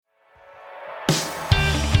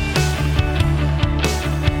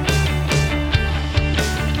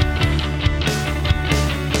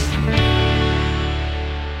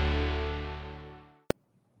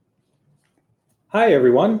Hi,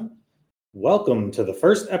 everyone. Welcome to the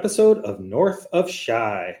first episode of North of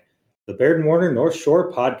Shy, the Baird & Warner North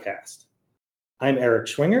Shore podcast. I'm Eric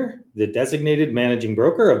Schwinger, the designated managing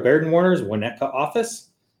broker of Baird & Warner's Winnetka office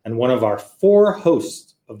and one of our 4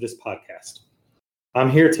 hosts of this podcast. I'm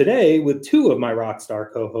here today with 2 of my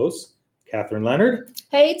rockstar co-hosts, Catherine Leonard.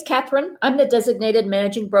 Hey, it's Catherine. I'm the designated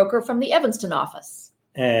managing broker from the Evanston office.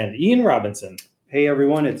 And Ian Robinson. Hey,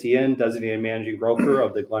 everyone. It's Ian, designated managing broker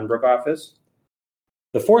of the Glenbrook office.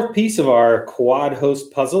 The 4th piece of our quad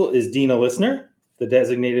host puzzle is Dina Lissner, the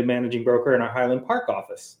designated managing broker in our Highland Park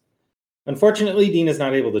office. Unfortunately, Dina is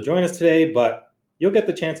not able to join us today, but you'll get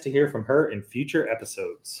the chance to hear from her in future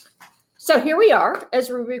episodes. So here we are as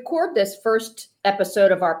we record this first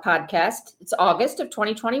episode of our podcast. It's August of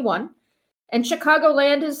 2021, and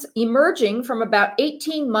Chicagoland is emerging from about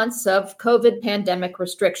 18 months of COVID pandemic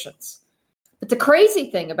restrictions. But the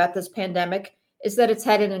crazy thing about this pandemic is that it's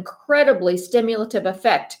had an incredibly stimulative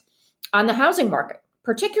effect on the housing market,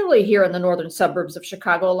 particularly here in the northern suburbs of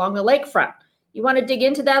Chicago along the lakefront. You want to dig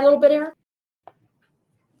into that a little bit, Aaron?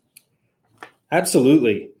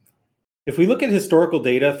 Absolutely. If we look at historical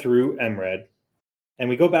data through MRED, and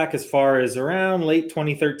we go back as far as around late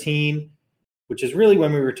 2013, which is really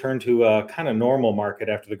when we returned to a kind of normal market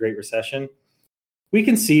after the Great Recession, we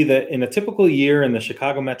can see that in a typical year in the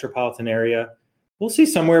Chicago metropolitan area, we'll see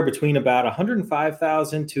somewhere between about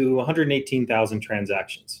 105,000 to 118,000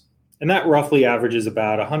 transactions. And that roughly averages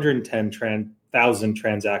about 110,000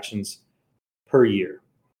 transactions per year.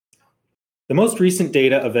 The most recent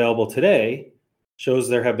data available today shows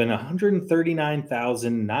there have been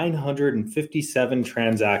 139,957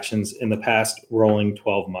 transactions in the past rolling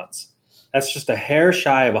 12 months. That's just a hair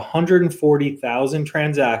shy of 140,000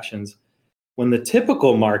 transactions when the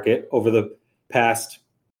typical market over the past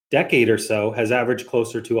decade or so has averaged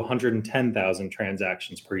closer to 110,000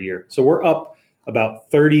 transactions per year. So we're up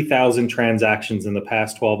about 30,000 transactions in the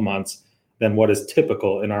past 12 months than what is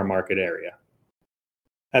typical in our market area.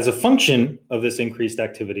 As a function of this increased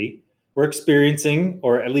activity, we're experiencing,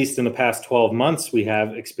 or at least in the past 12 months, we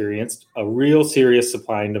have experienced a real serious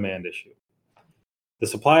supply and demand issue. The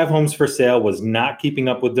supply of homes for sale was not keeping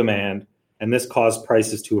up with demand, and this caused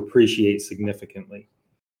prices to appreciate significantly.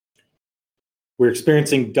 We're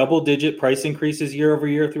experiencing double-digit price increases year over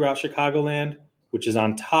year throughout Chicagoland, which is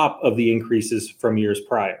on top of the increases from years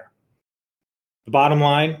prior. The bottom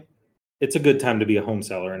line, it's a good time to be a home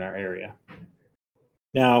seller in our area.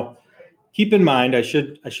 Now, keep in mind, I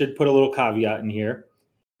should put a little caveat in here.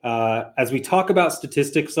 As we talk about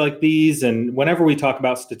statistics like these, and whenever we talk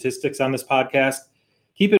about statistics on this podcast,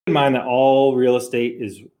 keep in mind that all real estate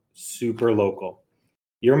is super local.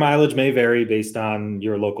 Your mileage may vary based on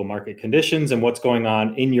your local market conditions and what's going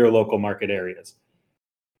on in your local market areas.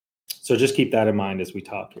 So just keep that in mind as we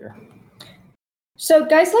talk here. So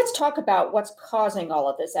guys, let's talk about what's causing all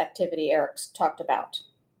of this activity Eric's talked about.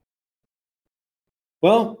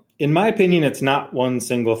 Well, in my opinion, it's not one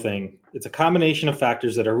single thing. It's a combination of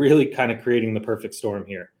factors that are really kind of creating the perfect storm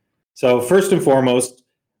here. So first and foremost,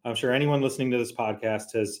 I'm sure anyone listening to this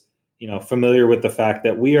podcast is, familiar with the fact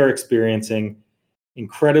that we are experiencing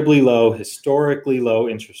incredibly low, historically low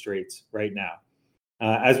interest rates right now.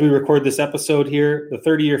 As we record this episode here, the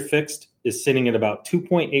 30-year fixed is sitting at about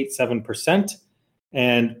 2.87%,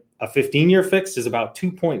 and a 15-year fixed is about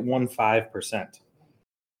 2.15%.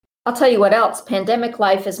 I'll tell you what else. Pandemic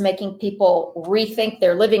life is making people rethink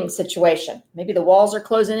their living situation. Maybe the walls are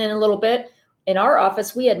closing in a little bit. In our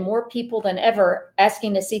office, we had more people than ever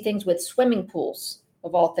asking to see things with swimming pools,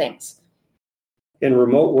 of all things. And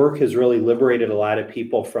remote work has really liberated a lot of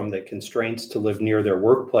people from the constraints to live near their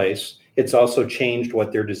workplace. It's also changed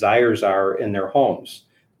what their desires are in their homes.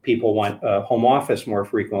 People want a home office more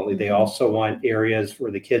frequently. They also want areas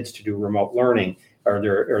for the kids to do remote learning or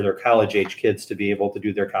their college-age kids to be able to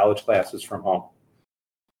do their college classes from home.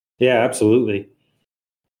 Yeah, absolutely.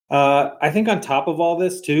 I think on top of all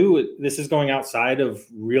this, too, this is going outside of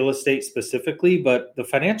real estate specifically, but the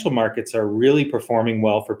financial markets are really performing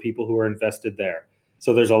well for people who are invested there.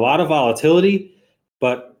 So there's a lot of volatility,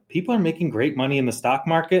 but people are making great money in the stock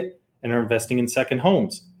market and are investing in second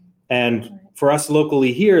homes. And for us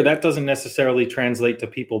locally here, that doesn't necessarily translate to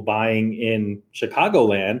people buying in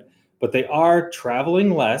Chicagoland, but they are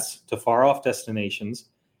traveling less to far off destinations,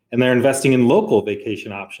 and they're investing in local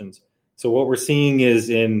vacation options. So what we're seeing is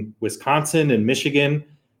in Wisconsin and Michigan,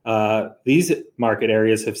 these market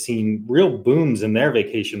areas have seen real booms in their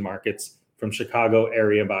vacation markets from Chicago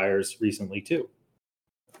area buyers recently too.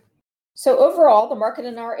 So overall, the market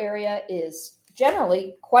in our area is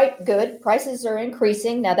generally quite good. Prices are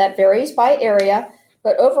increasing. Now that varies by area,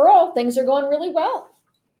 but overall things are going really well.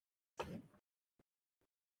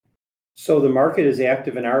 So the market is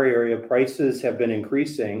active in our area. Prices have been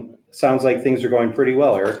increasing. Sounds like things are going pretty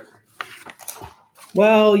well, Eric.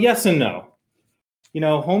 Well, yes and no.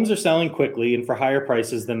 Homes are selling quickly and for higher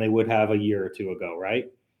prices than they would have a year or two ago,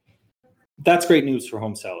 right? That's great news for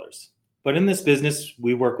home sellers. But in this business,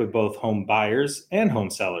 we work with both home buyers and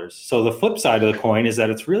home sellers. So the flip side of the coin is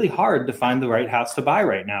that it's really hard to find the right house to buy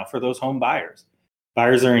right now for those home buyers.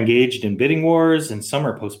 Buyers are engaged in bidding wars, and some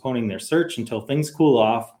are postponing their search until things cool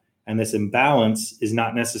off, and this imbalance is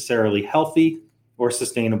not necessarily healthy or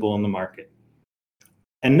sustainable in the market.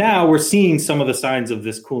 And now we're seeing some of the signs of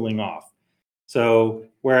this cooling off. So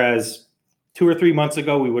whereas 2 or 3 months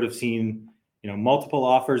ago, we would have seen, multiple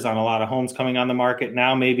offers on a lot of homes coming on the market.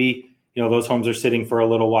 Now maybe, those homes are sitting for a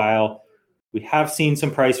little while. We have seen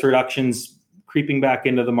some price reductions creeping back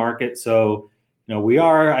into the market. So, we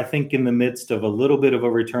are, I think, in the midst of a little bit of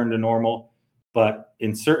a return to normal. But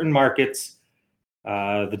in certain markets,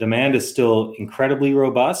 the demand is still incredibly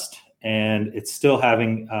robust, and it's still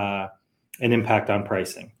having an impact on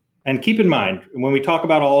pricing. And keep in mind, when we talk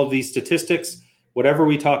about all of these statistics, whatever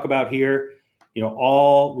we talk about here,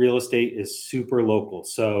 all real estate is super local.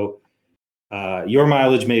 So your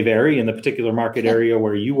mileage may vary in the particular market area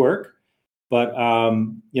where you work, but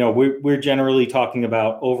we're generally talking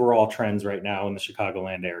about overall trends right now in the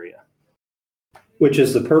Chicagoland area. Which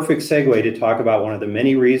is the perfect segue to talk about one of the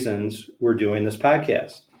many reasons we're doing this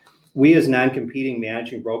podcast. We as non-competing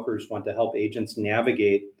managing brokers want to help agents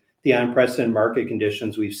navigate the unprecedented market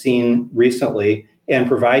conditions we've seen recently and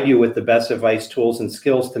provide you with the best advice, tools, and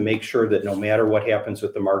skills to make sure that no matter what happens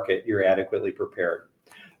with the market, you're adequately prepared.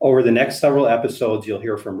 Over the next several episodes, you'll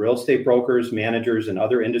hear from real estate brokers, managers, and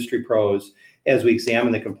other industry pros as we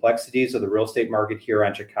examine the complexities of the real estate market here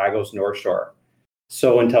on Chicago's North Shore.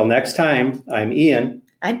 So until next time, I'm Ian.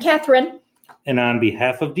 I'm Catherine. And on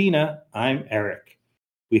behalf of Dina, I'm Eric.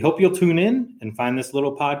 We hope you'll tune in and find this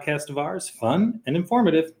little podcast of ours fun and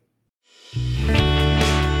informative.